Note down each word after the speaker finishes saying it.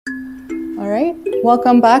All right.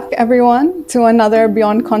 Welcome back, everyone, to another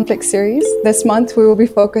Beyond Conflict series. This month, we will be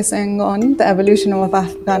focusing on the evolution of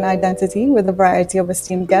Afghan identity with a variety of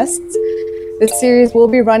esteemed guests. This series will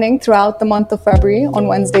be running throughout the month of February on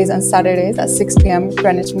Wednesdays and Saturdays at 6 p.m.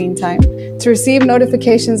 Greenwich Mean Time. To receive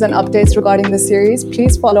notifications and updates regarding the series,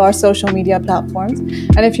 please follow our social media platforms.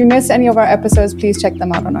 And if you missed any of our episodes, please check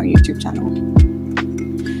them out on our YouTube channel.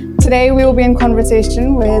 Today, we will be in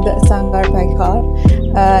conversation with Sangar Paikar.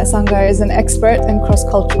 Sangar is an expert in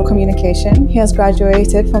cross-cultural communication. He has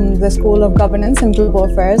graduated from the School of Governance and Global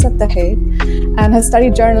Affairs at The Hague and has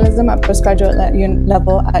studied journalism at postgraduate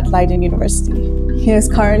level at Leiden University. He is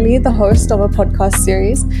currently the host of a podcast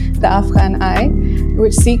series, The Afghan Eye,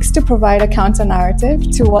 which seeks to provide a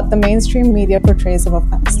counter-narrative to what the mainstream media portrays of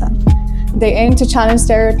Afghanistan. They aim to challenge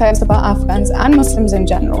stereotypes about Afghans and Muslims in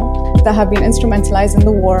general that have been instrumentalized in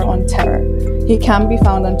the war on terror. He can be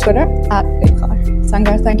found on Twitter at Paikar.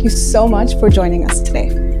 Sangar, thank you so much for joining us today.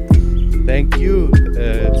 Thank you.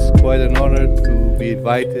 It's quite an honor to be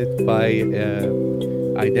invited by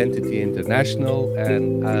Identity International,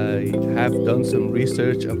 and I have done some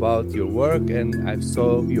research about your work, and I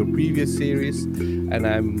saw your previous series, and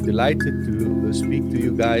I'm delighted to speak to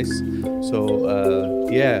you guys. So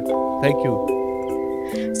thank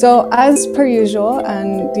you. So as per usual,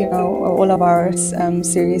 and all of our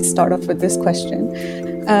series start off with this question.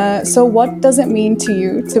 So what does it mean to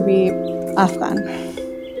you to be Afghan?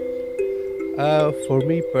 For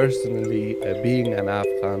me personally, being an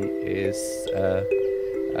Afghan is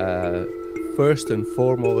first and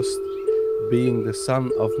foremost being the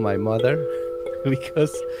son of my mother,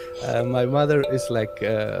 because my mother is like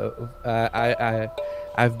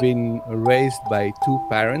I've been raised by two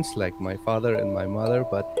parents, like my father and my mother,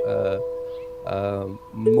 but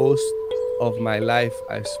most of my life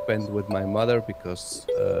I spent with my mother because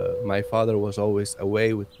my father was always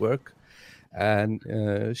away with work, and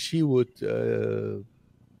she would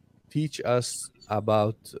teach us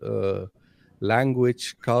about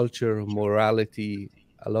language, culture, morality,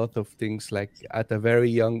 a lot of things. Like at a very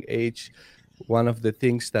young age, one of the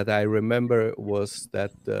things that I remember was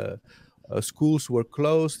that schools were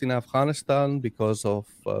closed in Afghanistan because of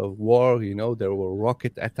war. There were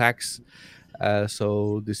rocket attacks.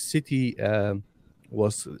 So the city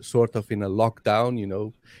was sort of in a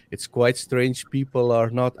lockdown. It's quite strange. People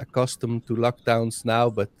are not accustomed to lockdowns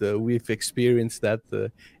now, but we've experienced that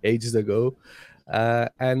ages ago.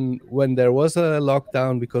 And when there was a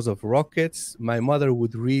lockdown because of rockets, my mother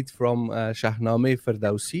would read from Shahnameh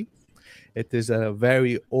Ferdowsi. It is a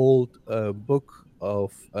very old book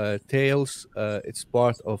of tales. It's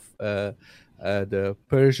part of the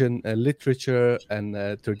Persian literature and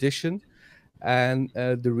tradition. And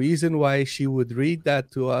the reason why she would read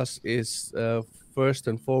that to us is first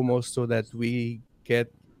and foremost so that we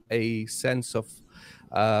get a sense of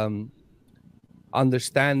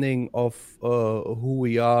understanding of who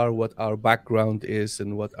we are, what our background is,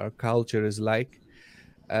 and what our culture is like.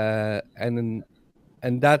 And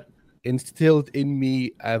that instilled in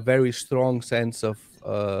me a very strong sense of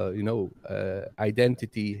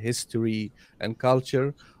identity, history, and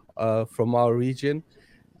culture from our region.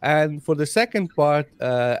 And for the second part,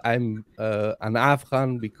 I'm an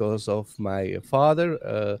Afghan because of my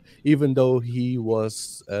father, even though he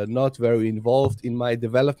was not very involved in my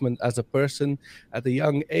development as a person at a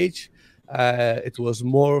young age. It was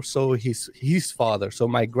more so his father. So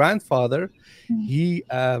my grandfather, he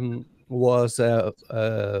was a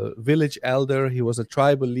village elder. He was a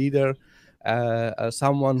tribal leader,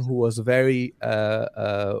 someone who was very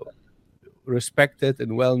respected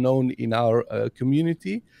and well known in our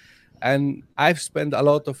community. And I've spent a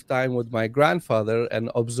lot of time with my grandfather and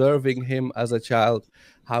observing him as a child,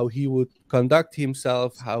 how he would conduct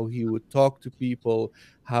himself, how he would talk to people,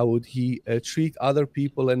 how would he treat other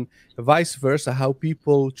people, and vice versa, how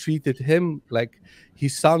people treated him. Like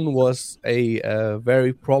his son was a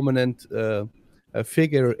very prominent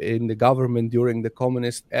figure in the government during the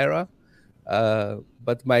communist era.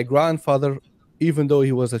 But my grandfather, even though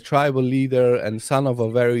he was a tribal leader and son of a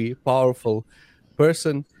very powerful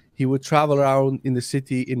person, he would travel around in the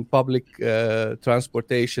city in public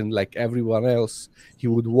transportation like everyone else. He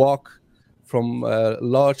would walk from a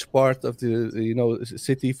large part of the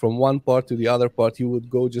city, from one part to the other part. He would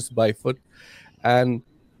go just by foot. And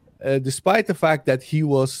despite the fact that he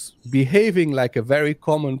was behaving like a very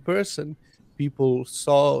common person, people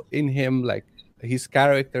saw in him, like his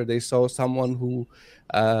character, they saw someone who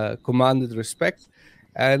commanded respect.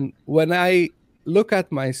 And when I look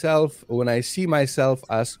at myself, when I see myself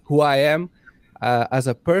as who I am as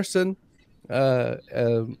a person,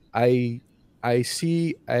 I I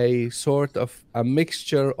see a sort of a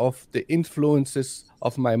mixture of the influences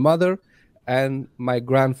of my mother and my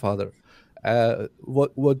grandfather.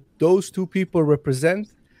 What those two people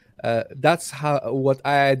represent, that's how what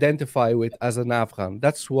I identify with as an Afghan.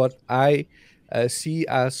 That's what I see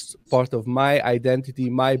as part of my identity,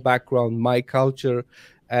 my background, my culture,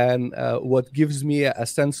 and what gives me a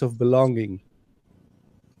sense of belonging.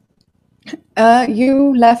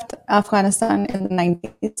 You left Afghanistan in the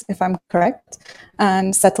 90s, if I'm correct,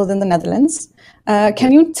 and settled in the Netherlands.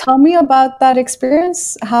 Can Yes. you tell me about that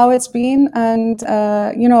experience, how it's been, and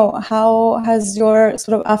how has your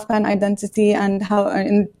sort of Afghan identity and how,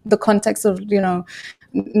 in the context of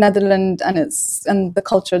Netherlands and the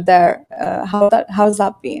culture there, how's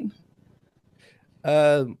that been?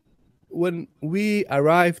 Um, when we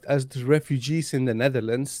arrived as the refugees in the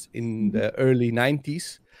Netherlands in the early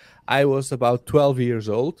 90s, I was about 12 years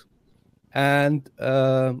old. And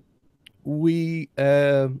we,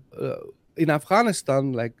 in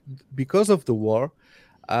Afghanistan, like because of the war,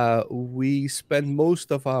 we spent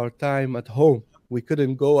most of our time at home. We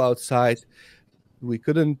couldn't go outside. We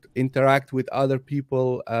couldn't interact with other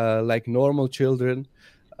people like normal children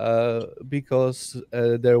because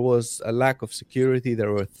there was a lack of security.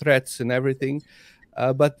 There were threats and everything.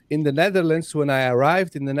 But in the Netherlands, when I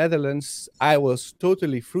arrived in the Netherlands, I was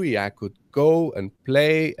totally free. I could go and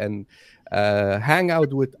play and hang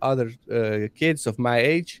out with other kids of my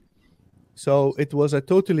age. So it was a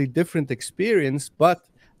totally different experience, but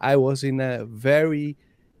I was in a very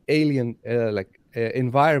alien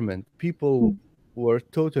environment. People were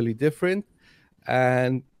totally different,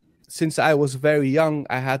 and since I was very young,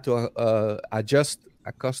 I had to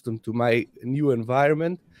accustom to my new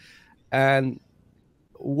environment. And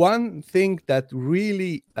one thing that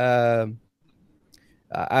really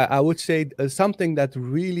I would say something that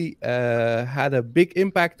really had a big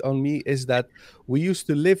impact on me is that we used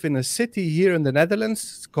to live in a city here in the Netherlands.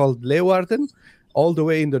 It's called Leeuwarden, all the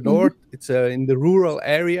way in the north. It's in the rural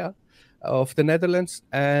area of the Netherlands,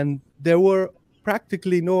 and there were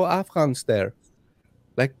practically no Afghans there.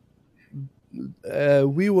 Like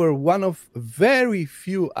we were one of very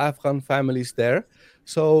few Afghan families there.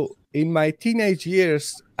 So in my teenage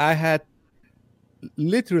years, I had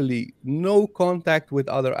literally no contact with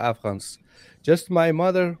other Afghans, just my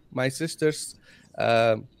mother, my sisters,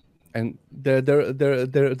 and there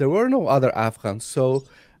were no other Afghans. So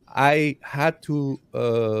I had to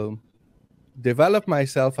develop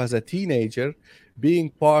myself as a teenager, being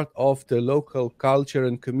part of the local culture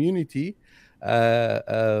and community,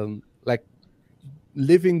 like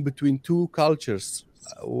living between two cultures.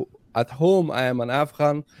 At home, I am an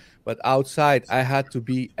Afghan, but outside, I had to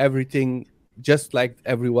be everything just like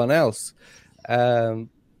everyone else. Um,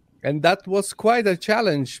 and that was quite a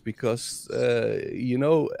challenge because,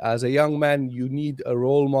 as a young man, you need a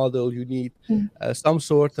role model, you need some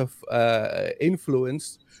sort of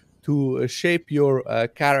influence to shape your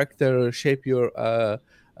character, shape your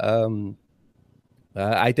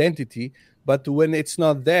identity. But when it's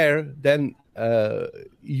not there, then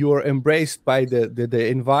you're embraced by the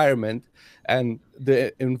environment. And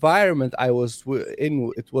the environment I was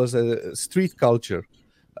in, it was a street culture.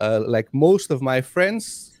 Like most of my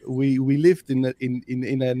friends, we lived in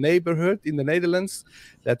a neighborhood in the Netherlands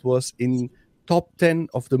that was in top 10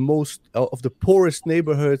 of the most of the poorest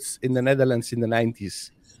neighborhoods in the Netherlands in the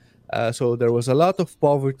 90s. So there was a lot of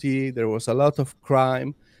poverty, there was a lot of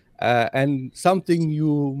crime, and something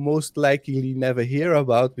you most likely never hear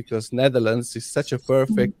about because Netherlands is such a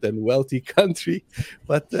perfect and wealthy country.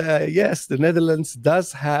 But yes, the Netherlands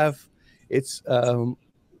does have its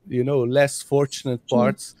less fortunate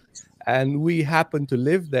parts, and we happen to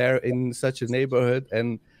live there in such a neighborhood.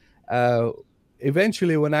 And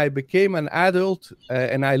eventually, when I became an adult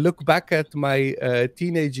and I look back at my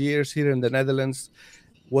teenage years here in the Netherlands,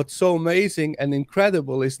 what's so amazing and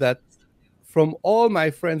incredible is that from all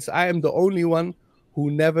my friends, I am the only one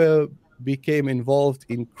who never became involved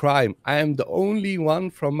in crime. I am the only one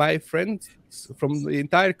from my friends, from the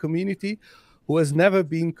entire community, who has never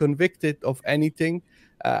been convicted of anything.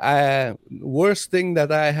 Worst thing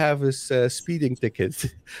that I have is a speeding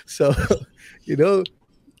ticket. So, you know,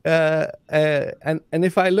 and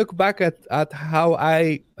if I look back at how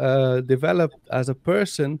I developed as a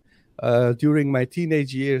person during my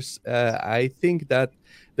teenage years, I think that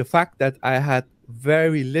the fact that I had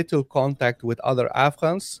very little contact with other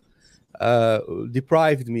Afghans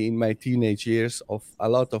deprived me in my teenage years of a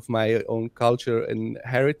lot of my own culture and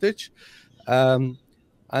heritage. And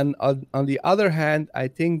on the other hand, I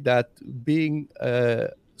think that being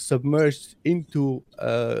submerged into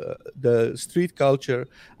the street culture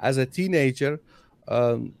as a teenager,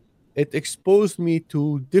 um, it exposed me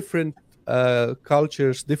to different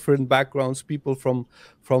cultures, different backgrounds, people from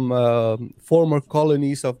former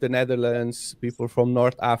colonies of the Netherlands, people from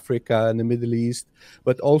North Africa and the Middle East,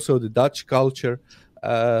 but also the Dutch culture.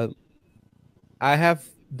 I have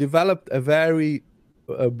developed a very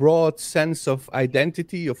broad sense of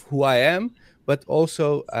identity of who I am, but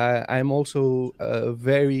also I'm also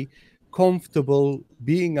very comfortable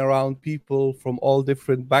being around people from all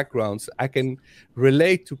different backgrounds. I can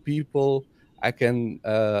relate to people. I can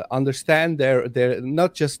understand their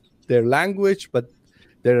not just their language, but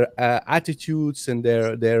their attitudes and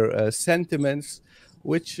their sentiments.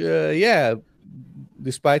 Which, yeah,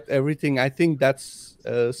 despite everything, I think that's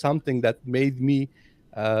something that made me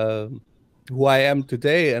who I am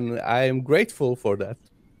today, and I am grateful for that.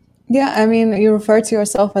 Yeah, I mean, you refer to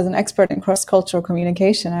yourself as an expert in cross-cultural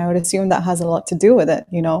communication. I would assume that has a lot to do with it,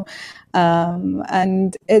 you know.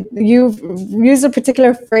 And you've used a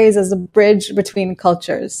particular phrase as a bridge between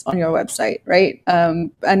cultures on your website, right?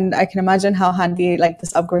 And I can imagine how handy like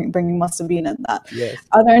this upbringing must have been in that. Yes.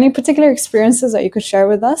 Are there any particular experiences that you could share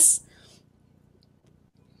with us?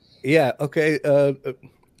 Yeah. Okay.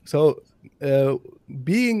 So,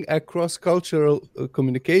 being a cross-cultural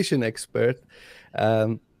communication expert,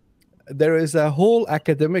 um, there is a whole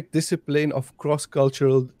academic discipline of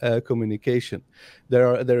cross-cultural communication.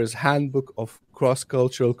 There is handbook of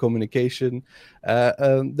cross-cultural communication.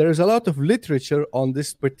 There is a lot of literature on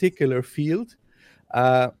this particular field.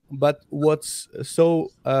 But what's so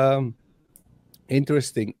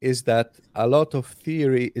interesting is that a lot of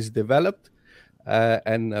theory is developed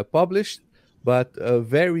and published, but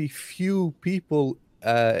very few people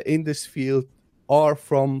in this field are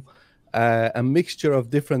from a mixture of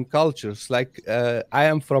different cultures. Like I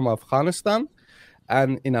am from Afghanistan,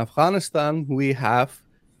 and in Afghanistan we have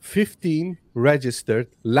 15 registered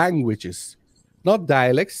languages, not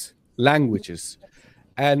dialects, languages.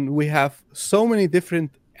 And we have so many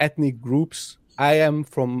different ethnic groups. I am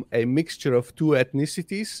from a mixture of two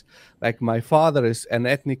ethnicities. Like my father is an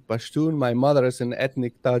ethnic Pashtun, my mother is an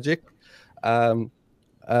ethnic Tajik. And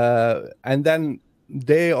then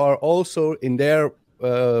they are also in their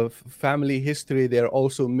family history, they're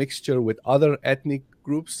also mixture with other ethnic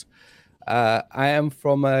groups. I am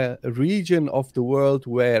from a region of the world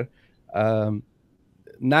where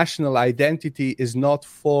national identity is not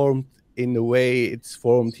formed in the way it's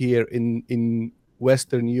formed here in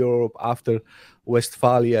Western Europe after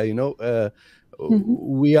Westphalia. You know,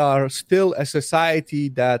 we are still a society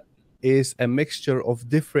that is a mixture of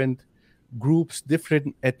different groups,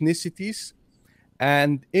 different ethnicities.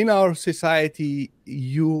 And in our society,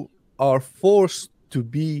 you are forced to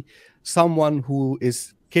be someone who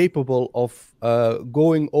is capable of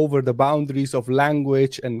going over the boundaries of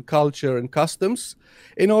language and culture and customs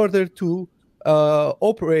in order to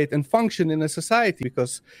operate and function in a society,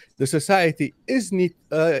 because the society is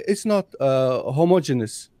not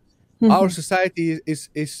homogeneous. Our society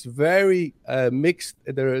is very mixed.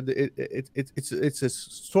 It's a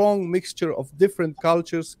strong mixture of different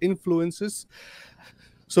cultures, influences.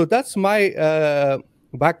 So that's my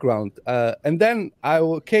background. And then I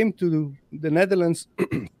came to the Netherlands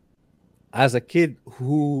as a kid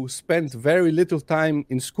who spent very little time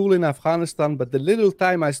in school in Afghanistan. But the little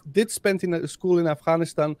time I did spend in school in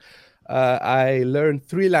Afghanistan, I learned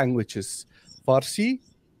 3 languages: Farsi,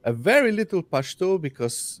 a very little Pashto,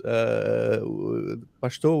 because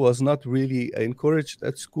Pashto was not really encouraged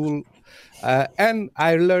at school, and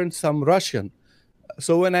I learned some Russian.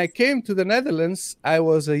 So when I came to the Netherlands, I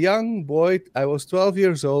was a young boy. I was 12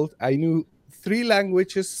 years old. I knew 3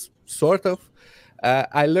 languages, sort of.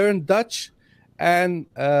 I learned Dutch, and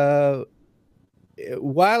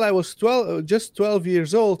while I was just 12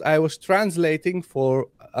 years old, I was translating for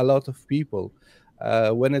a lot of people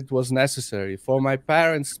when it was necessary for my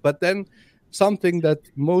parents. But then something that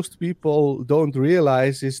most people don't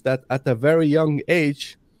realize is that at a very young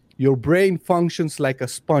age, your brain functions like a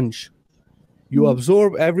sponge. You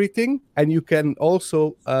absorb everything, and you can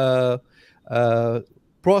also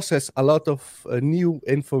process a lot of new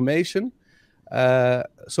information.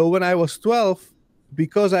 So when I was 12,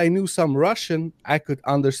 because I knew some Russian, I could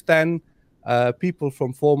understand people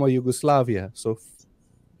from former Yugoslavia. So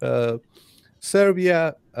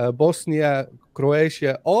Serbia, Bosnia,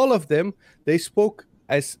 Croatia, all of them, they spoke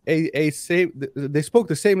they spoke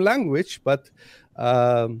the same language, but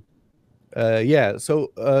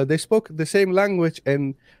they spoke the same language,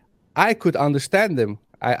 and I could understand them.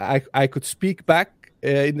 I could speak back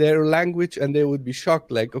in their language, and they would be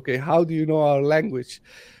shocked, like, okay, how do you know our language?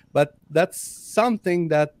 But that's something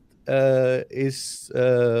that is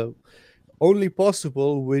only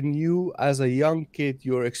possible when you, as a young kid,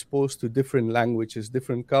 you're exposed to different languages,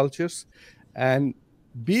 different cultures. And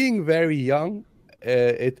being very young,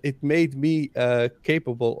 it made me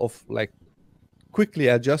capable of like quickly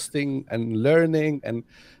adjusting and learning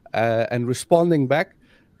and responding back.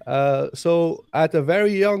 So at a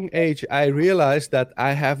very young age, I realized that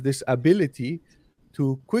I have this ability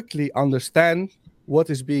to quickly understand what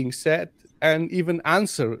is being said and even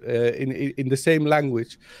answer in the same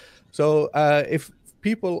language. So if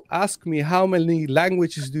people ask me how many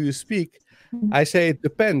languages do you speak, I say it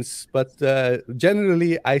depends, but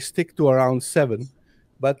generally I stick to around 7.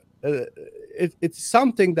 But it's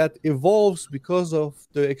something that evolves because of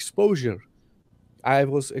the exposure. I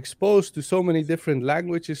was exposed to so many different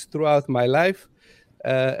languages throughout my life.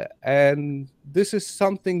 And this is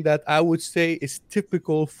something that I would say is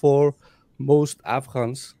typical for most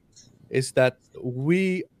Afghans, is that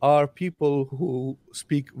we are people who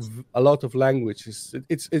speak a lot of languages.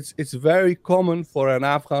 It's very common for an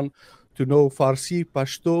Afghan to know Farsi,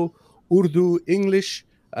 Pashto, Urdu, English,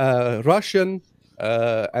 Russian,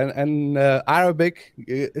 and Arabic.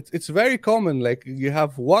 It's very common. Like you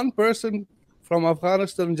have one person from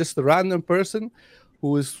Afghanistan, just a random person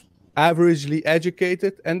who is averagely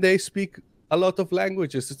educated, and they speak a lot of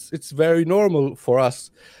languages. It's very normal for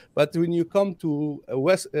us. But when you come to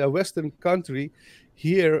a Western country,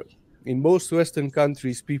 here in most Western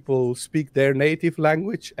countries, people speak their native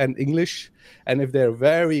language and English, and if they're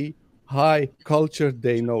very high cultured,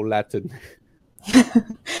 they know Latin.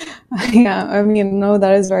 Yeah, I mean, no,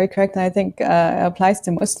 that is very correct. And I think it applies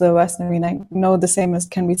to most of the West. I mean, I know the same as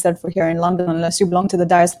can be said for here in London. Unless you belong to the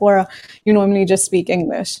diaspora, you normally just speak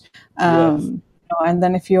English. Yes. And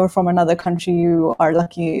then if you're from another country, you are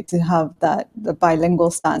lucky to have that the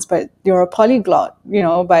bilingual stance. But you're a polyglot,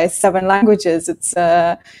 by 7 languages.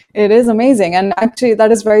 It is amazing. And actually,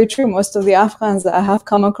 that is very true. Most of the Afghans that I have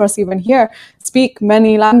come across even here speak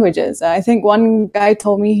many languages. I think one guy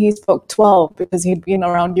told me he spoke 12 because he'd been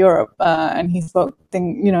around Europe and he spoke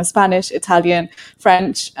Spanish, Italian,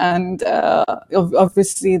 French, and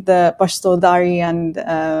obviously the Pashto Dari and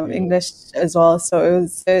English as well. So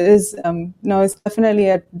it's definitely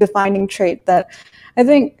a defining trait that I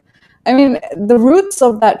think, I mean, the roots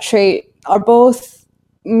of that trait are both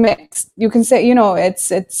mixed. You can say,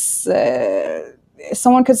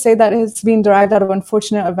 someone could say that it's been derived out of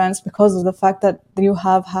unfortunate events because of the fact that you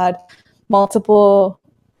have had multiple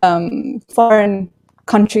foreign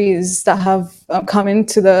countries that have come in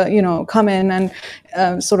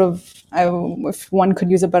and sort of, if one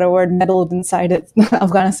could use a better word, meddled inside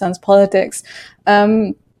Afghanistan's politics.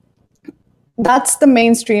 That's the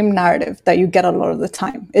mainstream narrative that you get a lot of the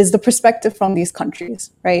time, is the perspective from these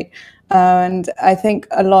countries, right? And I think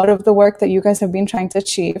a lot of the work that you guys have been trying to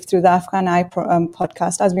achieve through the Afghan Eye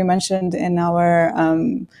podcast, as we mentioned in our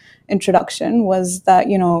introduction, was that,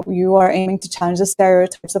 you are aiming to challenge the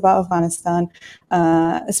stereotypes about Afghanistan,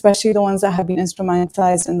 especially the ones that have been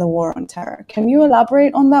instrumentalized in the war on terror. Can you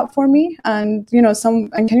elaborate on that for me? And,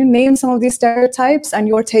 and can you name some of these stereotypes and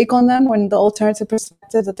your take on them and the alternative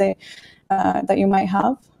perspective that you might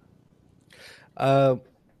have?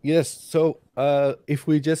 Yes. So if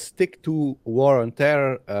we just stick to war on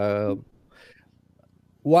terror,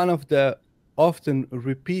 one of the often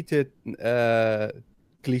repeated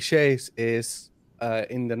cliches is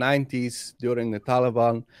in the 90s during the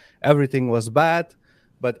Taliban, everything was bad.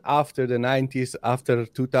 But after the 90s, after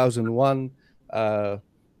 2001, the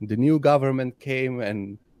new government came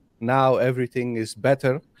and now everything is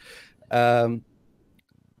better.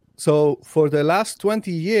 So for the last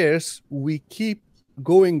 20 years, we keep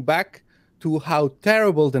going back to how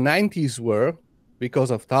terrible the 90s were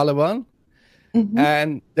because of Taliban. Mm-hmm.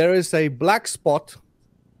 And there is a black spot,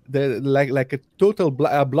 like a total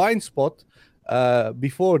blind spot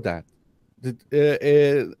before that.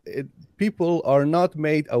 People are not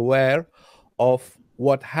made aware of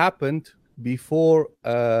what happened before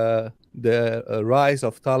the rise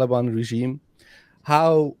of Taliban regime.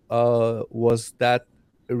 How was that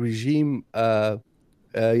regime,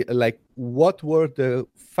 like what were the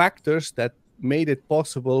factors that made it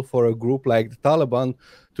possible for a group like the Taliban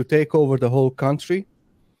to take over the whole country?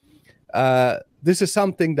 This is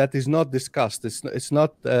something that is not discussed. It's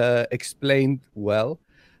not explained well.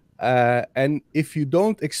 And if you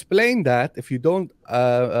don't explain that, if you don't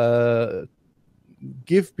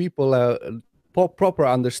give people a proper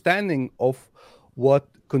understanding of what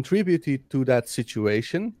contributed to that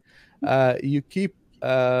situation, you keep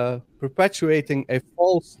perpetuating a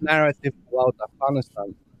false narrative about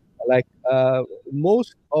Afghanistan. Like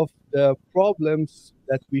most of the problems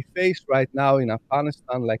that we face right now in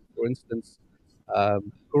Afghanistan, like for instance,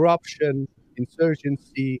 corruption,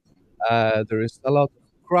 insurgency. There is a lot of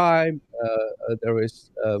crime. There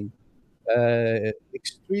is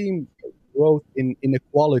extreme growth in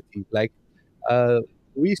inequality. Like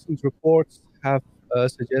recent reports have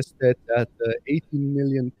suggested that 18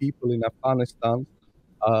 million people in Afghanistan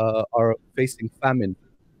are facing famine.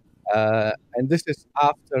 And this is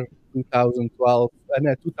after 2012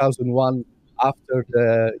 and 2001, after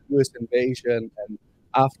the US invasion and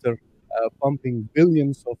after pumping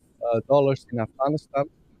billions of dollars in Afghanistan.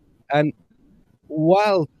 And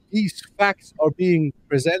while these facts are being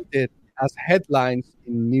presented as headlines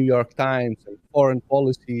in New York Times and Foreign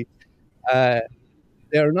Policy, uh,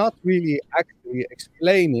 they're not really actually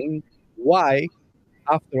explaining why,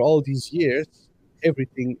 after all these years,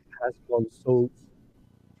 everything has gone so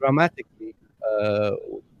dramatically uh,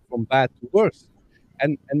 from bad to worse.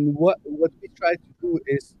 And what we try to do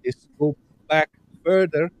is go back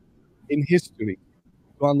further in history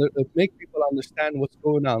to make people understand what's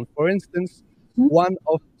going on. For instance, one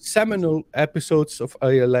of seminal episodes of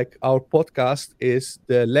like our podcast is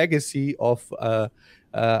the legacy of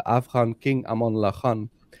Afghan King Amanullah Khan.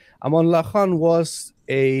 Amanullah Khan was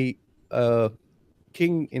a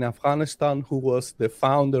king in Afghanistan who was the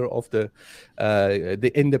founder of the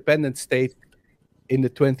independent state in the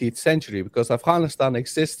 20th century, because Afghanistan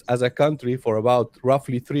exists as a country for about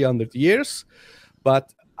roughly 300 years.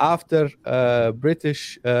 But after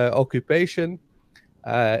British occupation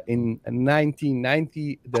in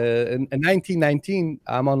 1990, in 1919,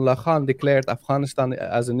 Amanullah Khan declared Afghanistan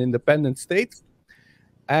as an independent state.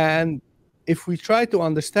 And if we try to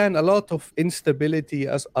understand a lot of instability,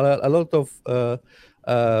 as a lot of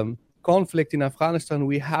conflict in Afghanistan,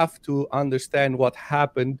 we have to understand what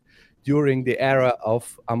happened during the era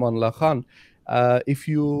of Amanullah Khan. If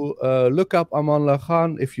you look up Amanullah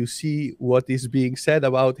Khan, if you see what is being said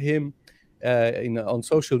about him on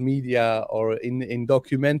social media or in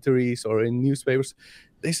documentaries or in newspapers,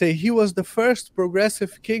 they say he was the first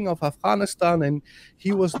progressive king of Afghanistan, and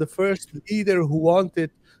he was the first leader who wanted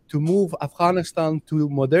to move Afghanistan to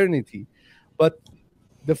modernity. But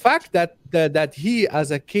the fact that he, as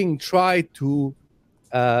a king, tried to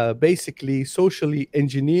basically socially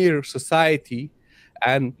engineer society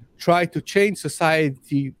and try to change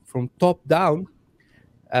society from top down,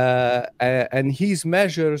 and his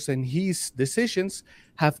measures and his decisions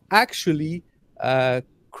have actually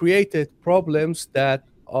created problems that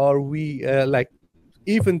are like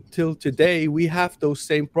even till today we have those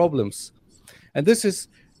same problems. And this is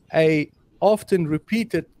a often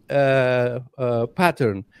repeated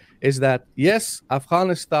pattern, is that yes,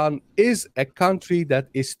 Afghanistan is a country that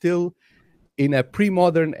is still in a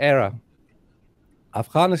pre-modern era.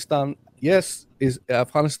 Afghanistan is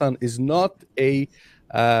not a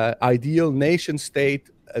ideal nation state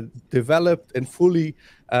developed and fully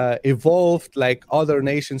evolved like other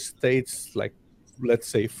nation states, like let's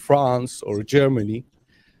say France or Germany.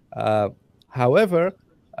 However,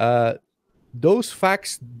 those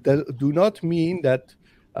facts do not mean that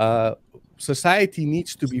society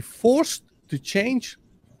needs to be forced to change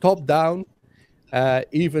top down,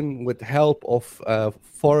 even with help of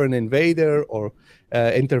foreign invader or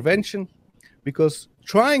intervention, because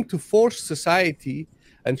trying to force society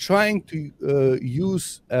and trying to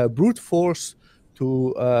use brute force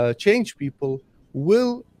to change people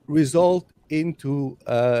will result into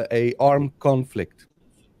a armed conflict.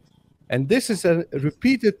 And this is a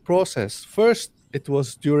repeated process. First, it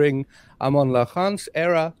was during Amanullah Khan's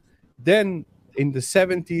era. Then in the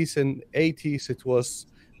 70s and 80s, it was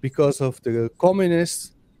because of the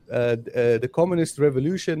communist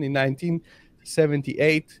revolution in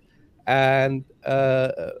 1978. And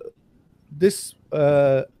this,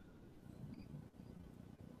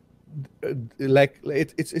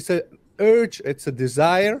 it's an urge, it's a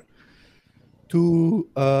desire to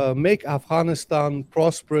make Afghanistan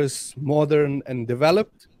prosperous, modern, and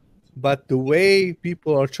developed. But the way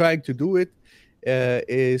people are trying to do it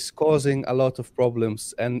is causing a lot of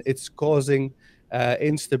problems, and it's causing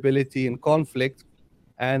instability and conflict.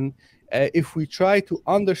 And if we try to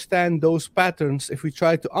understand those patterns, if we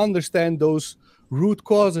try to understand those root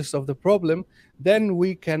causes of the problem, then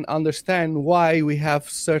we can understand why we have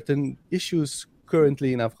certain issues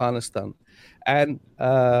currently in Afghanistan. And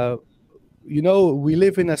we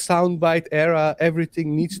live in a soundbite era.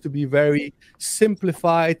 Everything needs to be very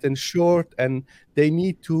simplified and short, and they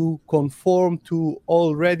need to conform to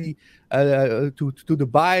already to the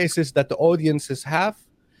biases that the audiences have.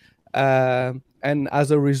 and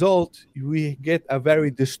as a result, we get a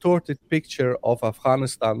very distorted picture of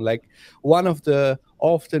Afghanistan. Like, one of the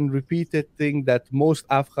often repeated thing that most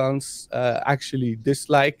Afghans actually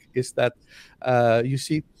dislike is that you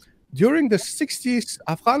see, during the 60s,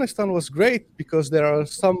 Afghanistan was great because there are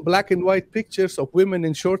some black and white pictures of women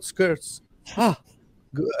in short skirts.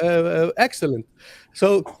 Excellent.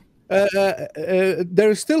 So there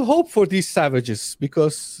is still hope for these savages,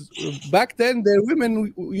 because back then their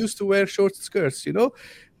women used to wear short skirts.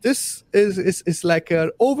 This is like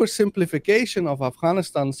an oversimplification of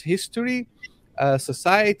Afghanistan's history,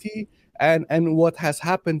 society, and what has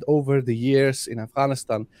happened over the years in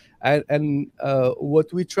Afghanistan. And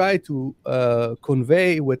what we try to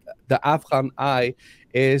convey with the Afghan Eye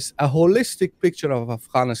is a holistic picture of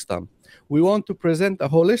Afghanistan. We want to present a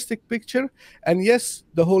holistic picture. And yes,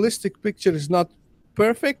 the holistic picture is not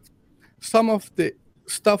perfect. Some of the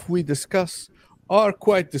stuff we discuss are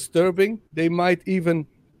quite disturbing. They might even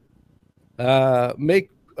make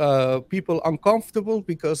people uncomfortable,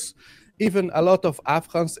 because even a lot of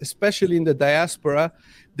Afghans, especially in the diaspora,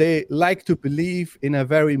 they like to believe in a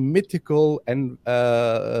very mythical and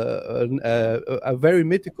a very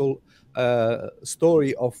mythical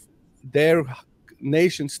story of their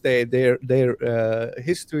nation state, their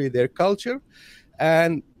history, their culture.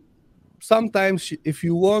 And sometimes, if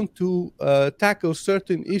you want to tackle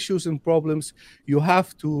certain issues and problems, you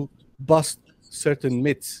have to bust certain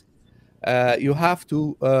myths. You have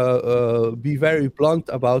to be very blunt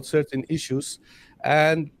about certain issues,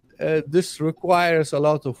 and this requires a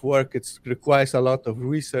lot of work. It requires a lot of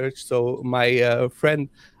research. So my friend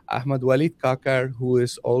Ahmad Walid Kakar, who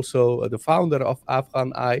is also the founder of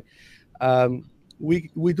Afghan Eye,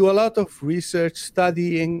 we do a lot of research,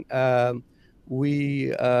 studying.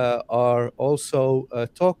 We are also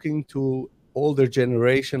talking to older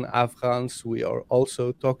generation Afghans. We are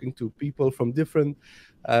also talking to people from different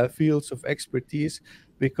fields of expertise,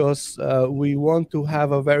 because we want to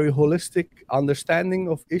have a very holistic understanding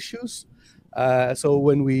of issues. So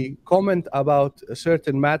when we comment about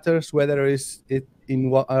certain matters, whether it's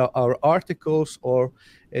in our articles or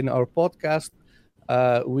in our podcast,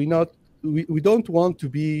 we don't want to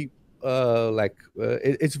be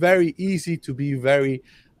it's very easy to be very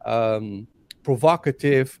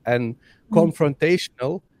provocative and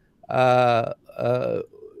confrontational.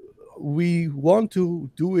 We want to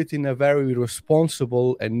do it in a very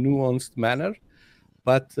responsible and nuanced manner,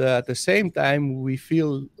 but at the same time, we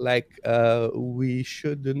feel like we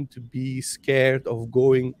shouldn't be scared of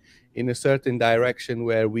going in a certain direction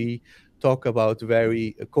where we talk about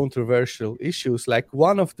very controversial issues. Like,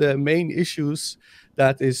 one of the main issues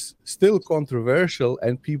that is still controversial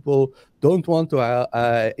and people don't want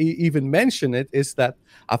to even mention it is that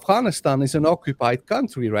Afghanistan is an occupied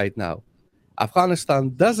country right now.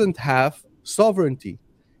 Afghanistan doesn't have sovereignty.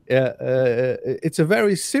 It's a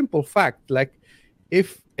very simple fact. Like,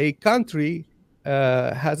 if a country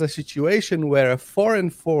has a situation where a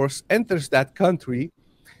foreign force enters that country,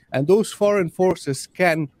 and those foreign forces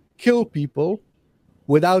can kill people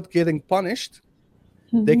without getting punished,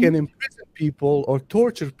 they can imprison people or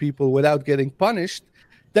torture people without getting punished,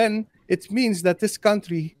 then it means that this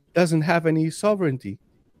country doesn't have any sovereignty.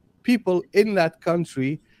 People in that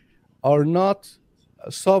country are not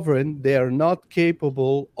sovereign. They are not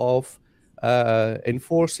capable of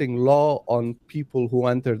enforcing law on people who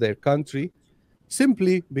enter their country,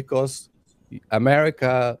 simply because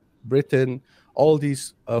America, Britain, all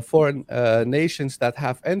these foreign nations that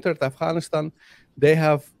have entered Afghanistan, they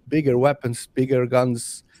have bigger weapons, bigger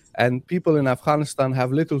guns, and people in Afghanistan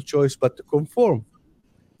have little choice but to conform.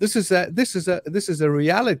 This is a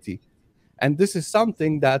reality, and this is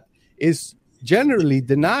something that is generally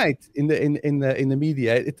denied in the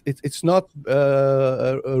media. It's not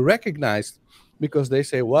recognized, because they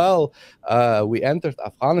say, well, we entered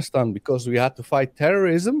Afghanistan because we had to fight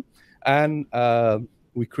terrorism, and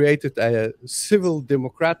we created a civil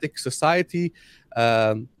democratic society.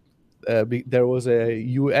 There was a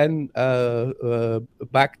UN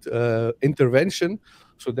backed intervention,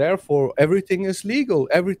 so therefore everything is legal,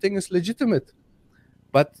 everything is legitimate.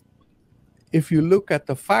 But if you look at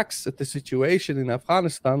the facts, at the situation in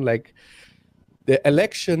Afghanistan, like the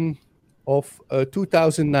election of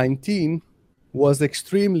 2019 was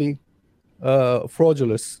extremely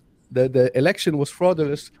fraudulent. The election was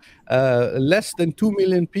fraudulent. Less than 2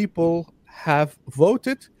 million people have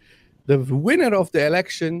voted. The winner of the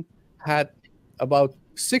election had about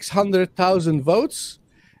 600,000 votes.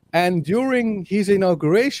 And during his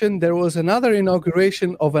inauguration, there was another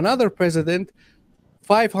inauguration of another president,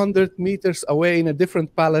 500 meters away in a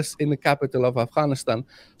different palace in the capital of Afghanistan.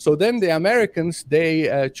 So then the Americans,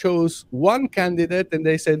 they chose one candidate and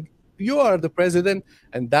they said, you are the president,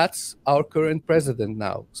 and that's our current president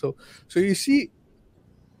now. So you see,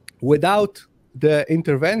 without the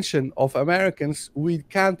intervention of Americans, we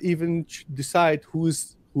can't even decide who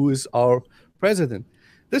is our president.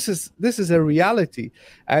 This is a reality,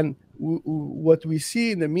 and what we see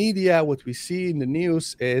in the media, what we see in the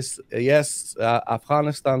news is, yes,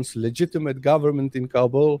 Afghanistan's legitimate government in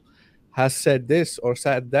Kabul has said this or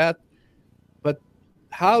said that, but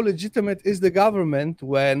how legitimate is the government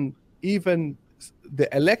when even the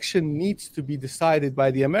election needs to be decided by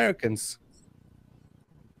the Americans?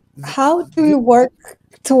 How do we work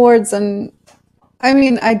towards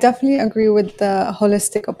I definitely agree with the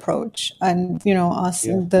holistic approach, and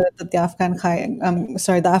the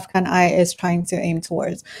Afghan Eye is trying to aim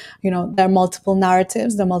towards. There are multiple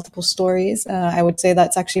narratives, there are multiple stories. I would say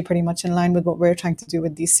that's actually pretty much in line with what we're trying to do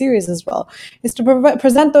with these series as well, is to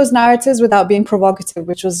present those narratives without being provocative,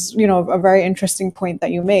 which was a very interesting point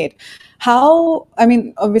that you made.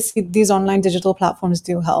 Obviously these online digital platforms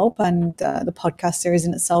do help, and the podcast series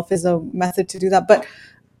in itself is a method to do that, but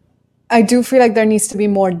I do feel like there needs to be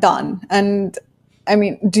more done. And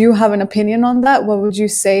do you have an opinion on that? What would you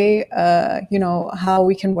say, how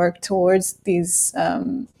we can work towards these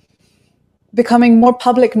becoming more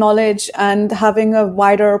public knowledge and having a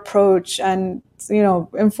wider approach and,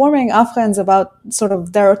 informing Afghans about sort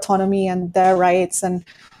of their autonomy and their rights and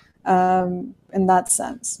in that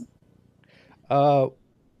sense?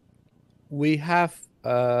 We have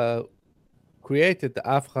created the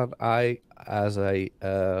Afghan Eye as a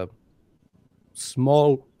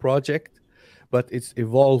small project, but it's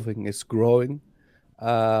evolving, it's growing.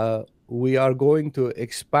 We are going to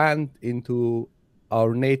expand into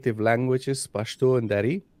our native languages, Pashto and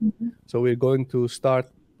Dari. Mm-hmm. So we're going to start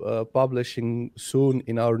publishing soon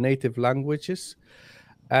in our native languages.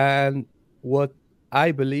 And what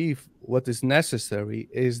I believe what is necessary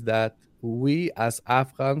is that we as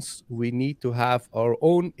Afghans, we need to have our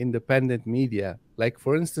own independent media. Like,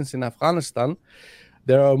 for instance, in Afghanistan,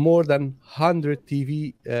 there are more than 100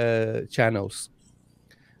 TV channels.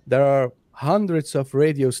 There are hundreds of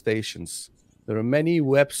radio stations. There are many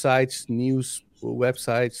websites, news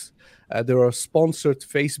websites. There are sponsored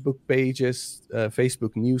Facebook pages,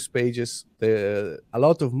 Facebook news pages. A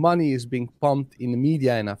lot of money is being pumped in the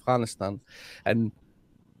media in Afghanistan. And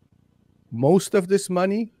most of this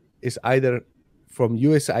money is either from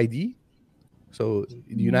USAID, so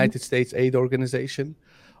the United States Aid Organization,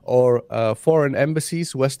 or foreign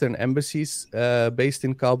embassies, Western embassies based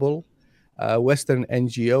in Kabul, Western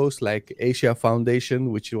NGOs like Asia Foundation,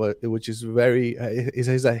 which is very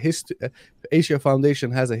is a history. Asia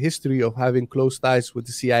Foundation has a history of having close ties with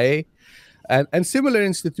the CIA, and similar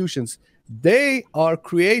institutions. They are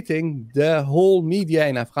creating the whole media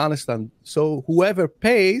in Afghanistan. So whoever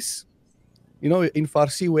pays, in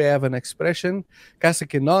Farsi we have an expression, "Kasi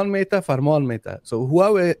ke naan meta, farman meta." So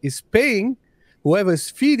whoever is paying, whoever is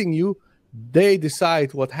feeding you, they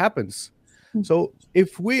decide what happens. Mm-hmm. So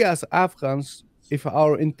if we as Afghans, if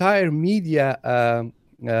our entire media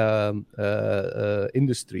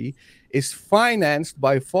industry is financed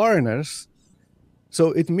by foreigners,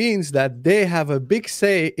 so it means that they have a big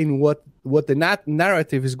say in what the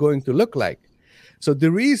narrative is going to look like. So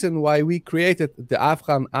the reason why we created the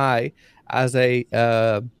Afghan Eye as a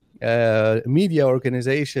media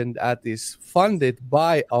organization that is funded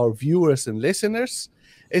by our viewers and listeners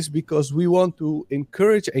is because we want to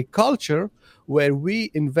encourage a culture where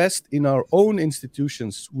we invest in our own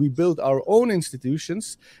institutions. We build our own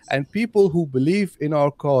institutions and people who believe in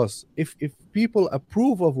our cause. If people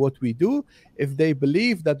approve of what we do, if they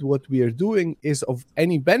believe that what we are doing is of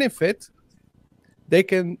any benefit, they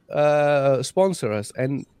can sponsor us.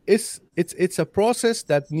 And it's a process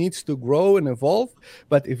that needs to grow and evolve,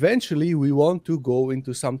 but eventually we want to go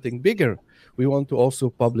into something bigger. We want to also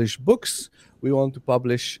publish books. We want to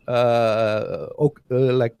publish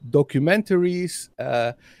like documentaries.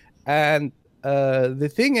 And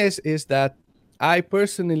the thing is that I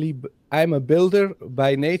personally, I'm a builder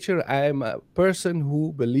by nature. I'm a person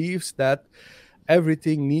who believes that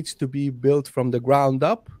everything needs to be built from the ground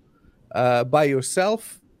up by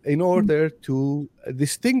yourself in order to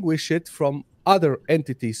distinguish it from other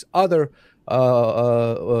entities, other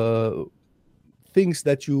things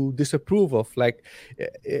that you disapprove of. Like,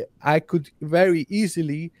 I could very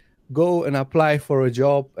easily go and apply for a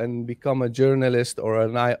job and become a journalist or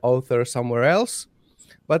an author somewhere else.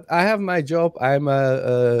 But I have my job. I'm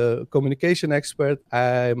a communication expert.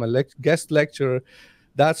 I'm a guest lecturer.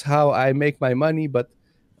 That's how I make my money. But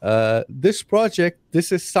This project,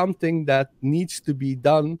 this is something that needs to be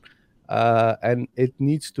done, and it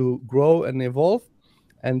needs to grow and evolve.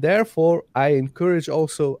 And therefore, I encourage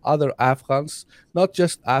also other Afghans, not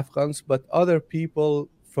just Afghans, but other people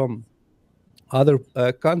from other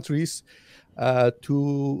countries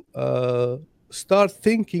to start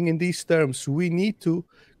thinking in these terms. We need to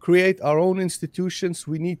create our own institutions.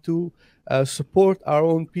 We need to support our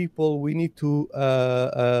own people. We need to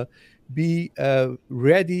be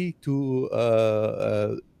ready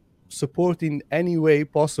to support in any way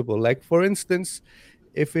possible. Like, for instance,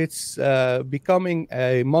 if it's becoming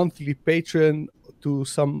a monthly patron to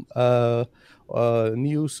some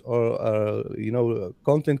news or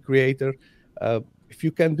content creator, if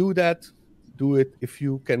you can do that, do it. If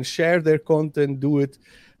you can share their content, do it.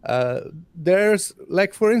 There's,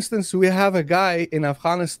 like, for instance, we have a guy in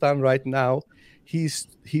Afghanistan right now. He's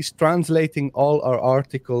translating all our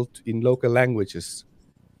articles in local languages.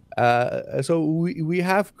 So we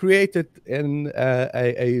have created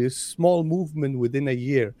a small movement within a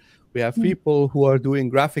year. We have people who are doing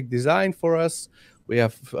graphic design for us. We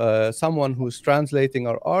have someone who's translating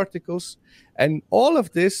our articles. And all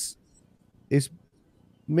of this is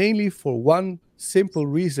mainly for one simple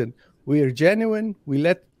reason. We are genuine. We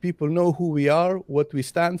let people know who we are, what we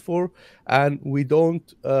stand for, and we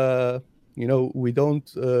don't,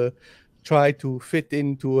 try to fit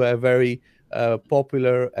into a very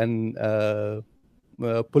popular and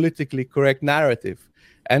politically correct narrative.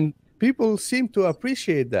 And people seem to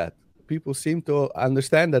appreciate that. People seem to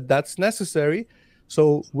understand that that's necessary.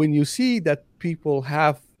 So when you see that people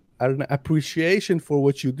have an appreciation for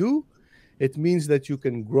what you do, it means that you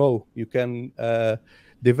can grow, you can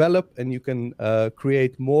develop, and you can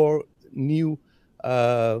create more new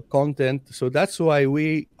content. So that's why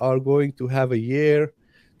we are going to have a year,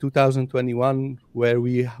 2021, where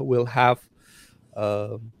we will have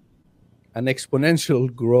an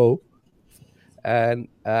exponential growth. And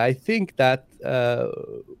I think that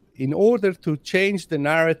in order to change the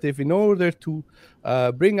narrative, in order to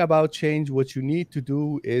bring about change, what you need to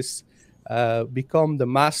do is become the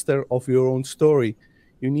master of your own story.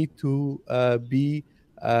 You need to be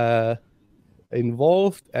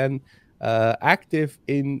involved and active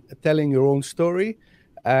in telling your own story.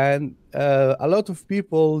 And a lot of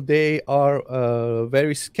people, they are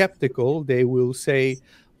very skeptical. They will say,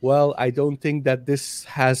 well, I don't think that this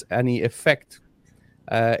has any effect.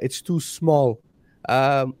 It's too small.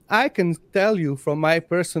 I can tell you from my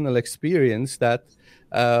personal experience that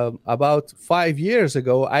about 5 years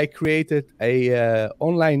ago, I created a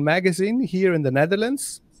online magazine here in the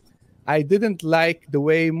Netherlands. I didn't like the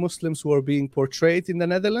way Muslims were being portrayed in the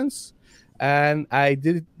Netherlands, and I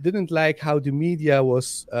didn't like how the media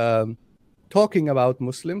was talking about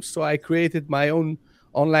Muslims. So I created my own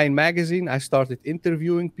online magazine. I started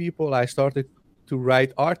interviewing people. I started to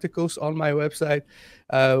write articles on my website.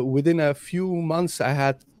 Within a few months, I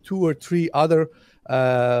had 2 or 3 other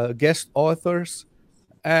guest authors.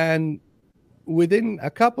 And within a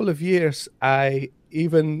couple of years, I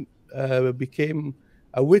even became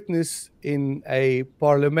a witness in a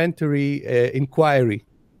parliamentary inquiry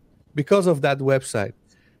because of that website.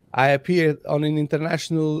 I appeared on an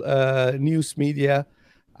international news media.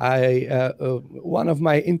 One of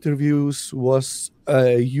my interviews was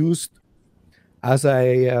used as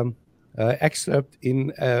a excerpt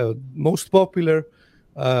in most popular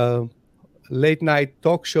late night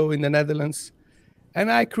talk show in the Netherlands.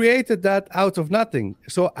 And I created that out of nothing.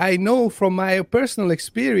 So I know from my personal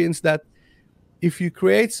experience that if you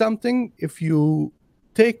create something, if you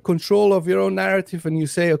take control of your own narrative and you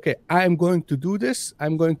say, okay, I'm going to do this,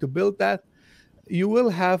 I'm going to build that, you will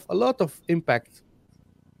have a lot of impact.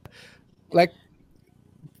 Like,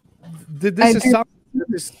 this is something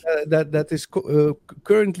that is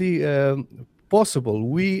currently possible.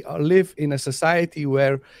 We live in a society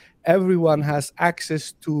where everyone has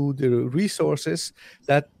access to the resources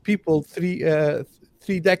that people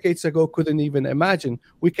 3 decades ago couldn't even imagine.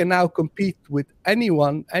 We can now compete with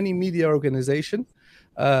anyone, any media organization,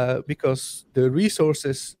 because the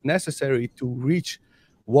resources necessary to reach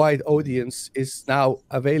wide audience is now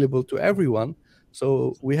available to everyone.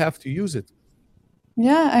 So we have to use it.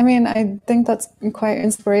 Yeah, I mean, I think that's quite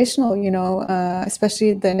inspirational,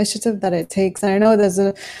 especially the initiative that it takes. And I know there's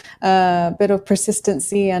a bit of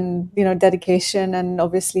persistency and, dedication. And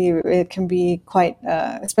obviously it can be quite,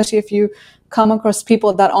 especially if you come across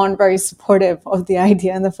people that aren't very supportive of the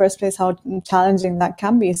idea in the first place, how challenging that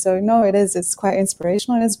can be. So no, it's quite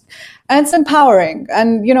inspirational, and it's empowering.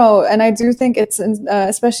 And, and I do think it's,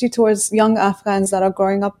 especially towards young Afghans that are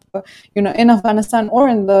growing up, in Afghanistan or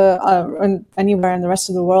anywhere in the rest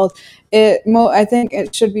of the world. I think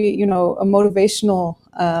it should be, a motivational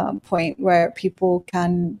point where people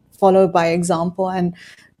can follow by example and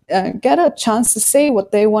get a chance to say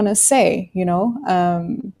what they want to say, the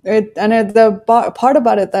part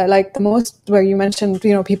about it that I like the most, where you mentioned,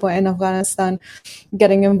 people in Afghanistan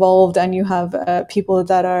getting involved, and you have people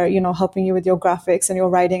that are, helping you with your graphics and your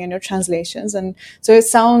writing and your translations. And so it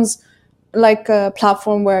sounds like a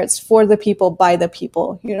platform where it's for the people, by the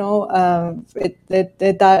people,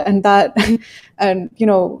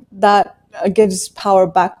 that gives power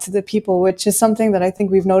back to the people, which is something that I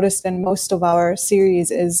think we've noticed in most of our series.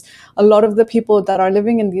 Is a lot of the people that are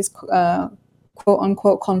living in these quote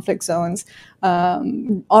unquote conflict zones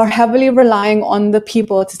are heavily relying on the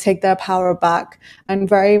people to take their power back, and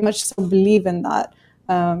very much so believe in that.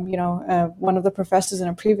 One of the professors in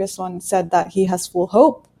a previous one said that he has full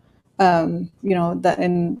hope, that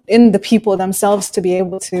in the people themselves to be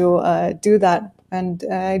able to do that. And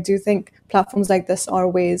I do think platforms like this are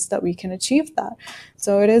ways that we can achieve that.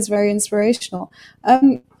 So it is very inspirational.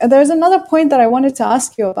 There's another point that I wanted to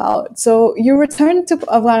ask you about. So you returned to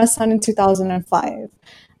Afghanistan in 2005,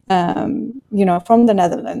 from the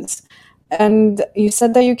Netherlands. And you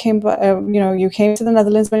said that you came to the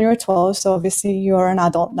Netherlands when you were 12. So obviously you're an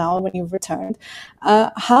adult now when you've returned.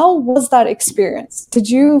 How was that experience? Did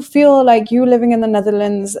you feel like you living in the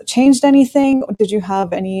Netherlands changed anything? Or did you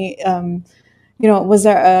have any, was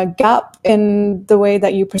there a gap in the way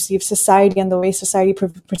that you perceive society and the way society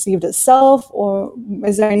perceived itself? Or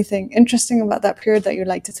is there anything interesting about that period that you'd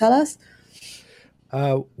like to tell us?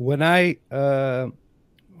 When I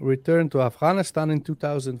returned to Afghanistan in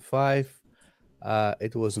 2005,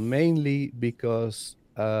 it was mainly because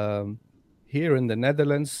here in the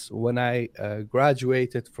Netherlands, when I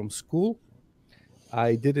graduated from school,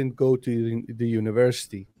 I didn't go to the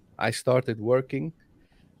university. I started working.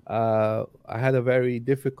 I had a very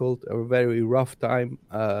difficult or very rough time.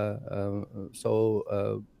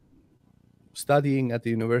 So studying at the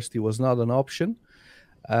university was not an option.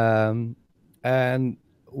 And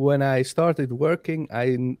when I started working,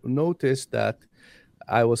 I noticed that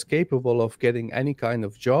I was capable of getting any kind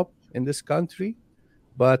of job in this country,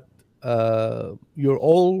 but you're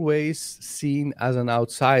always seen as an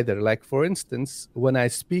outsider. Like, for instance, when I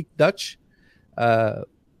speak Dutch,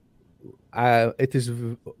 it is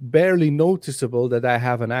barely noticeable that I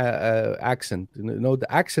have an accent. The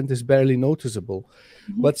accent is barely noticeable.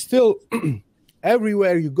 Mm-hmm. But still,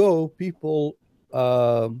 everywhere you go, people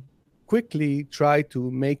quickly try to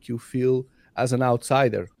make you feel as an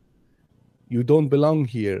outsider. You don't belong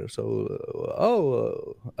here. So,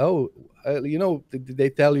 they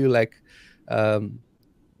tell you like,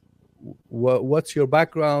 what's your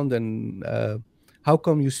background, and how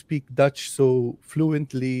come you speak Dutch so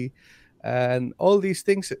fluently, and all these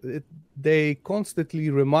things. They constantly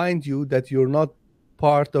remind you that you're not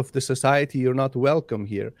part of the society, you're not welcome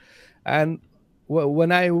here. And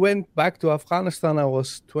when I went back to Afghanistan, I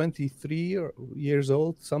was 23 years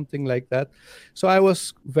old, something like that. So I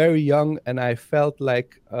was very young, and I felt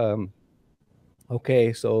like,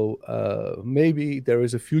 okay, so maybe there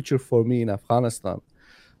is a future for me in Afghanistan.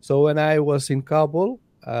 So when I was in Kabul,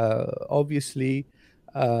 obviously,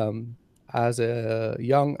 as a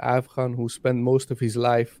young Afghan who spent most of his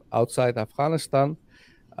life outside Afghanistan,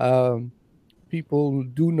 people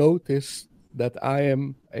do notice that I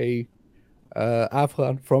am a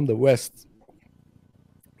Afghan from the West,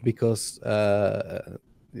 because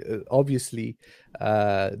obviously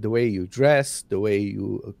the way you dress, the way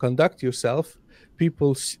you conduct yourself,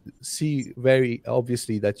 people see very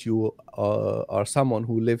obviously that you are someone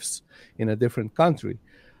who lives in a different country.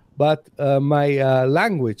 But my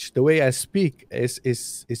language, the way I speak,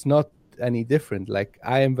 is not any different. Like,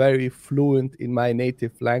 I am very fluent in my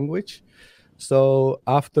native language. So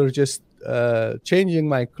after just changing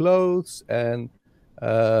my clothes and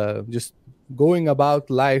just going about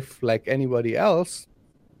life like anybody else,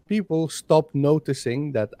 people stopped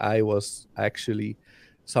noticing that I was actually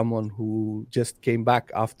someone who just came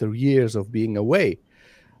back after years of being away.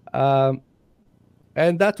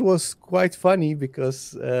 And that was quite funny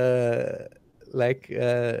because I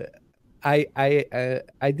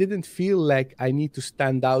didn't feel like I need to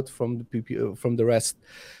stand out from the people, from the rest.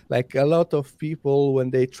 Like, a lot of people, when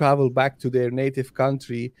they travel back to their native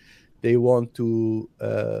country, they want to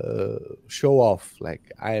show off,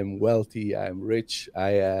 like, I am wealthy, I am rich,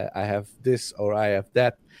 I have this or I have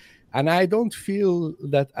that. and I don't feel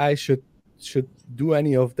that I should do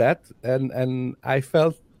any of that. And I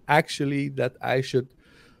felt actually that I should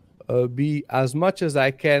be as much as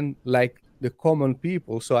I can like the common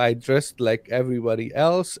people. So I dressed like everybody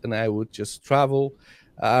else, and I would just travel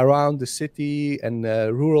around the city and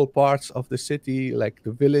rural parts of the city, like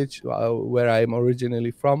the village where I'm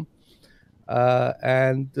originally from.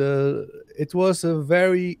 And it was a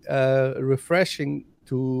very refreshing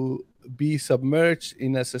to be submerged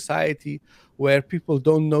in a society where people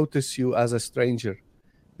don't notice you as a stranger.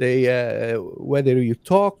 They whether you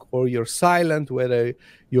talk or you're silent, whether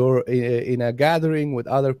you're in a gathering with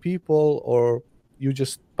other people or you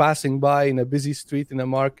just passing by in a busy street in a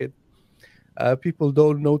market, people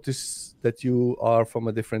don't notice that you are from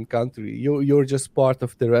a different country. You're just part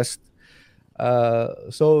of the rest.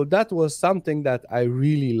 So that was something that I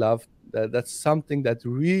really loved. That's something that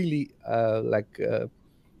really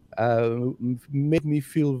made me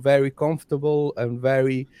feel very comfortable and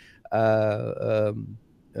very I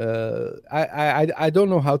don't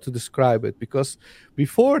know how to describe it, because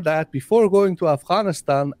before going to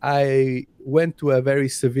Afghanistan, I went to a very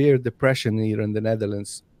severe depression here in the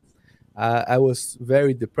Netherlands. I was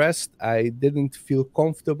very depressed. I didn't feel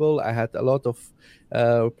comfortable. I had a lot of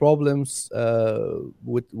problems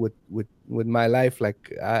with my life.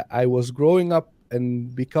 Like I was growing up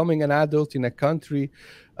and becoming an adult in a country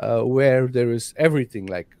where there is everything.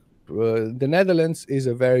 Like the Netherlands is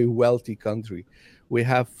a very wealthy country. We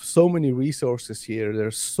have so many resources here.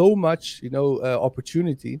 There's so much,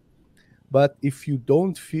 opportunity. But if you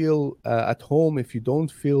don't feel at home, if you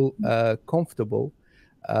don't feel comfortable,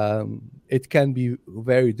 it can be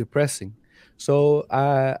very depressing. So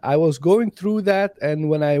I was going through that, and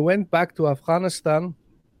when I went back to Afghanistan,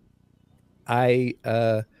 I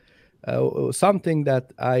something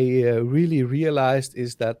that I really realized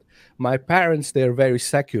is that my parents, they're very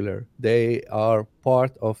secular. They are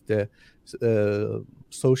part of the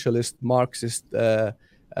socialist Marxist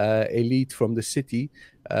elite from the city.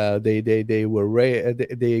 They were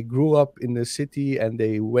they grew up in the city, and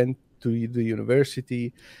they went to the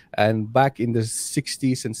university. And back in the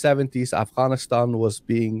 60s and 70s, Afghanistan was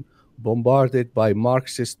being bombarded by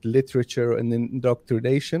Marxist literature and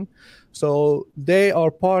indoctrination. So they are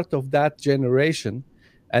part of that generation,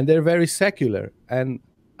 and they're very secular. And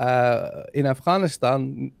in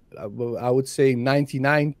Afghanistan, I would say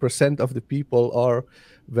 99% of the people are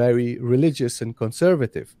very religious and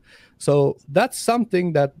conservative. So that's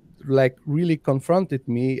something that like really confronted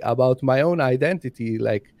me about my own identity.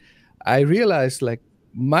 Like I realized like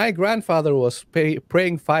my grandfather was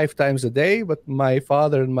praying 5 times a day, but my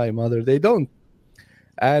father and my mother, they don't.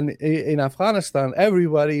 And in Afghanistan,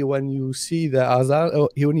 everybody, when you see the azan,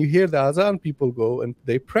 when you hear the azan, people go and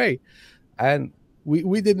they pray. And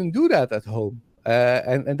we didn't do that at home.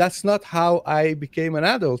 And that's not how I became an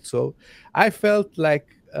adult. So I felt like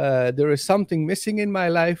there is something missing in my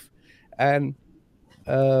life. And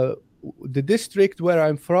uh, the district where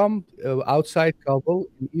I'm from, outside Kabul,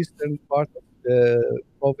 in eastern part of the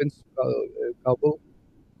province, Kabul,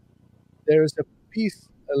 there is a piece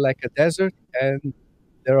like a desert, and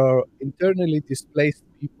there are internally displaced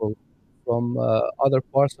people from other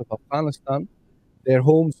parts of Afghanistan. Their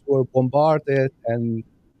homes were bombarded, and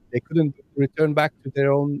they couldn't return back to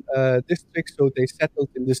their own district, so they settled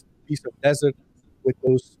in this piece of desert with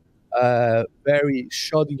those very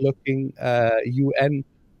shoddy-looking UN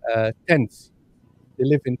tents. They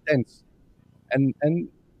live in tents, and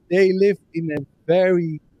they live in a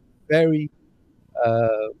very, very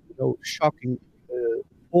shocking,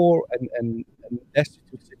 poor and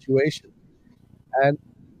destitute situation. And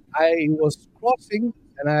I was crossing,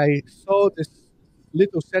 and I saw this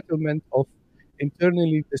little settlement of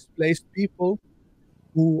internally displaced people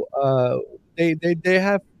who they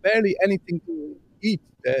have barely anything to eat.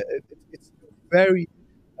 It's very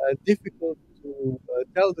difficult to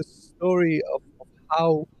tell the story of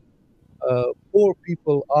how poor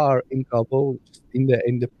people are in Kabul, just in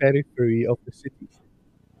the periphery of the city.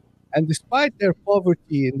 And despite their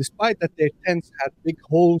poverty, and despite that their tents had big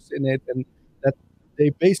holes in it, and that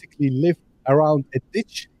they basically lived around a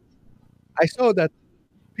ditch, I saw that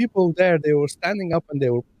people there, they were standing up and they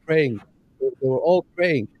were praying. They were all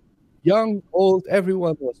praying. Young, old,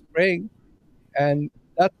 everyone was praying. And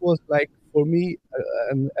that was like, for me,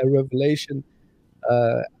 a revelation.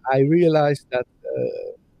 Uh, I realized that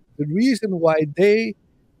the reason why they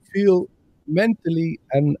feel mentally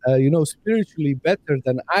and spiritually better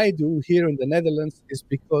than I do here in the Netherlands is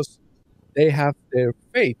because they have their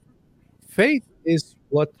faith. Faith is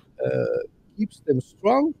what keeps them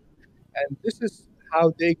strong, and this is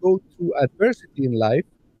how they go through adversity in life.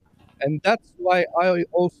 And that's why I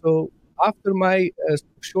also, after my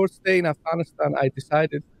short stay in Afghanistan, I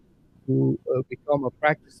decided to become a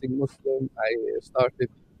practicing Muslim. I started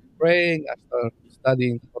praying, I started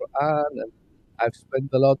studying Quran, and I've spent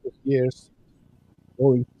a lot of years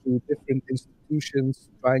going to different institutions,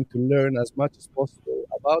 trying to learn as much as possible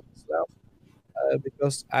about Islam,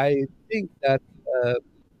 because I think that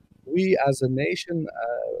we as a nation,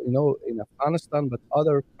 in Afghanistan, but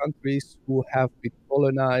other countries who have been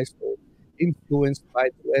colonized or influenced by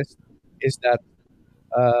the West, is that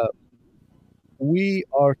uh, we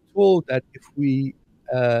are told that if we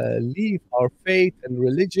leave our faith and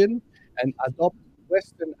religion and adopt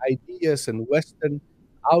Western ideas and Western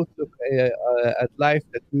outlook at life,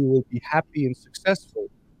 that we will be happy and successful.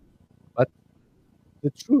 But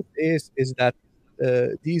the truth is that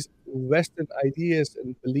these Western ideas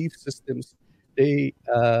and belief systems, they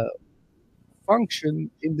function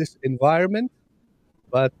in this environment,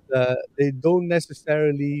 but they don't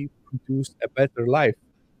necessarily produce a better life.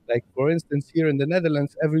 Like, for instance, here in the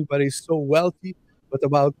Netherlands, everybody is so wealthy, but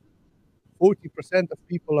about 40% of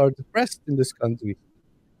people are depressed in this country.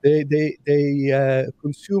 They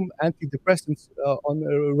consume antidepressants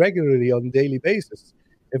regularly on a daily basis.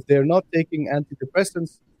 If they're not taking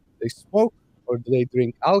antidepressants, they smoke or they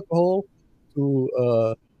drink alcohol to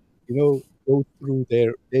go through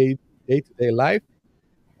their day-to-day life,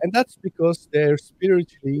 and that's because they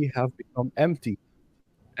spiritually have become empty.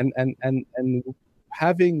 And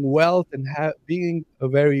having wealth and being a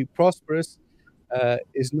very prosperous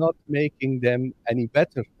is not making them any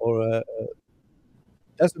better, or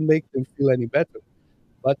doesn't make them feel any better.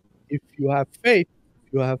 But if you have faith,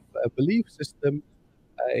 if you have a belief system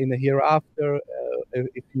in a hereafter,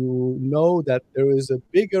 if you know that there is a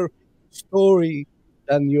bigger story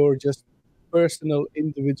than your just personal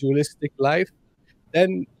individualistic life,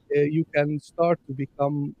 then you can start to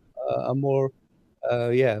become a more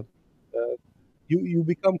yeah you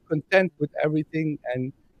become content with everything,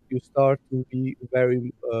 and you start to be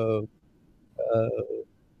very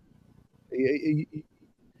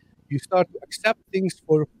you start to accept things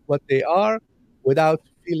for what they are without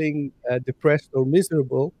feeling depressed or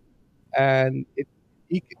miserable. And it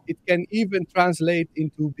can even translate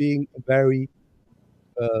into being a very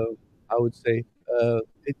I would say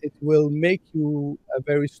it will make you a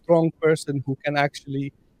very strong person who can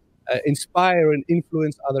actually inspire and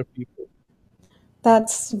influence other people.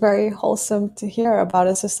 That's very wholesome to hear about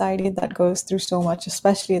a society that goes through so much,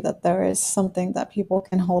 especially that there is something that people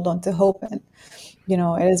can hold on to hope in.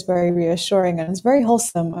 It is very reassuring and it's very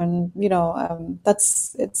wholesome. And,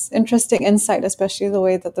 it's interesting insight, especially the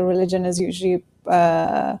way that the religion is usually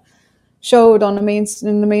showed in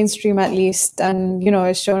the mainstream at least. And,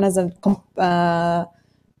 is shown as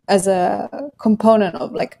a component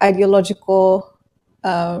of like ideological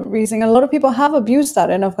reasoning. A lot of people have abused that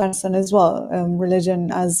in Afghanistan as well.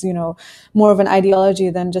 Religion as more of an ideology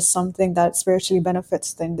than just something that spiritually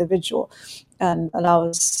benefits the individual and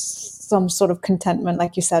allows some sort of contentment,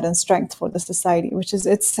 like you said, and strength for the society. Which is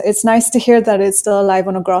it's nice to hear that it's still alive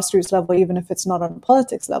on a grassroots level, even if it's not on a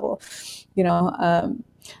politics level.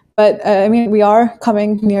 But I mean, we are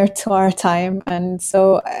coming near to our time. And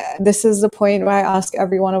so this is the point where I ask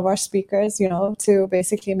every one of our speakers, to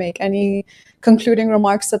basically make any concluding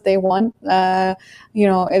remarks that they want.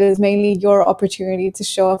 It is mainly your opportunity to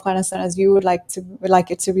show Afghanistan as you would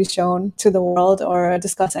like it to be shown to the world, or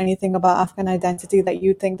discuss anything about Afghan identity that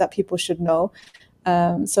you think that people should know.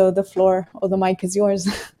 So the floor or the mic is yours.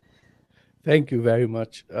 Thank you very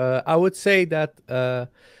much. I would say that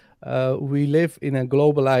we live in a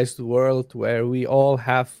globalized world where we all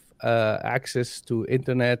have access to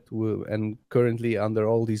internet, and currently under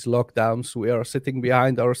all these lockdowns, we are sitting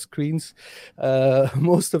behind our screens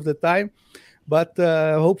most of the time. But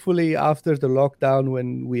hopefully after the lockdown,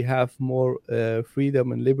 when we have more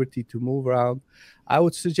freedom and liberty to move around, I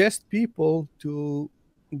would suggest people to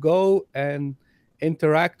go and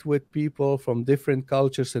interact with people from different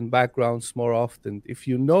cultures and backgrounds more often. If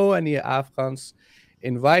you know any Afghans,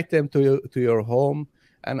 invite them to your home.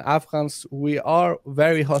 And Afghans, we are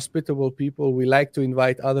very hospitable people. We like to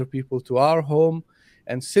invite other people to our home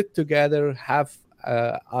and sit together, have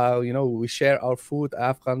we share our food,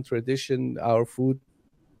 Afghan tradition, our food.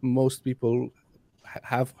 Most people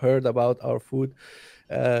have heard about our food.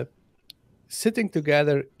 Sitting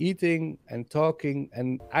together, eating and talking,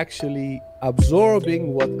 and actually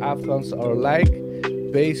absorbing what Afghans are like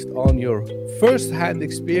based on your first-hand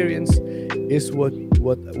experience is what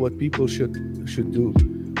people should do.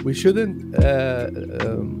 We shouldn't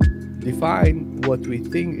define what we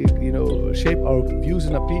think, shape our views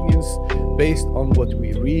and opinions based on what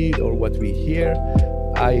we read or what we hear.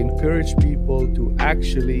 I encourage people to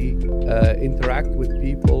actually interact with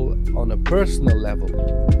people on a personal level.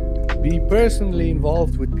 Be personally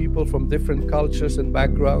involved with people from different cultures and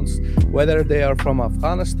backgrounds, whether they are from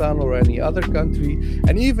Afghanistan or any other country.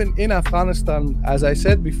 And even in Afghanistan, as I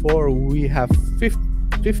said before, we have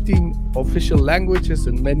 15 official languages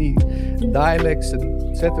and many dialects,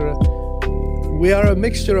 etc. We are a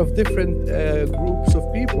mixture of different groups of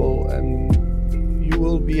people, and you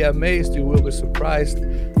will be amazed, you will be surprised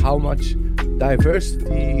how much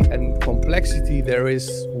diversity and complexity there is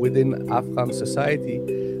within Afghan society.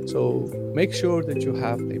 So make sure that you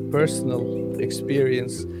have a personal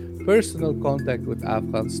experience, personal contact with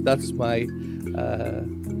Afghans. That's my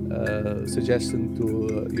suggestion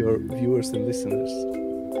to your viewers and listeners.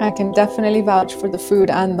 I can definitely vouch for the food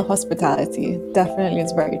and the hospitality. Definitely,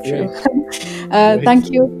 it's very true. Thank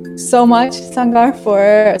you so much, Sangar,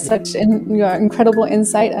 for such your incredible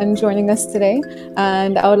insight and joining us today.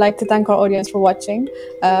 And I would like to thank our audience for watching.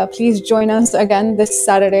 Please join us again this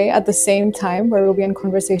Saturday at the same time, where we'll be in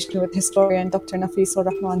conversation with historian Dr. Nafisur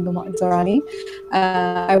Rahman Durrani.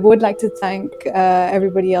 I would like to thank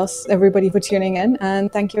everybody for tuning in,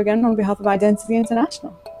 and thank you again on behalf of Identity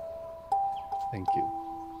International. Thank you.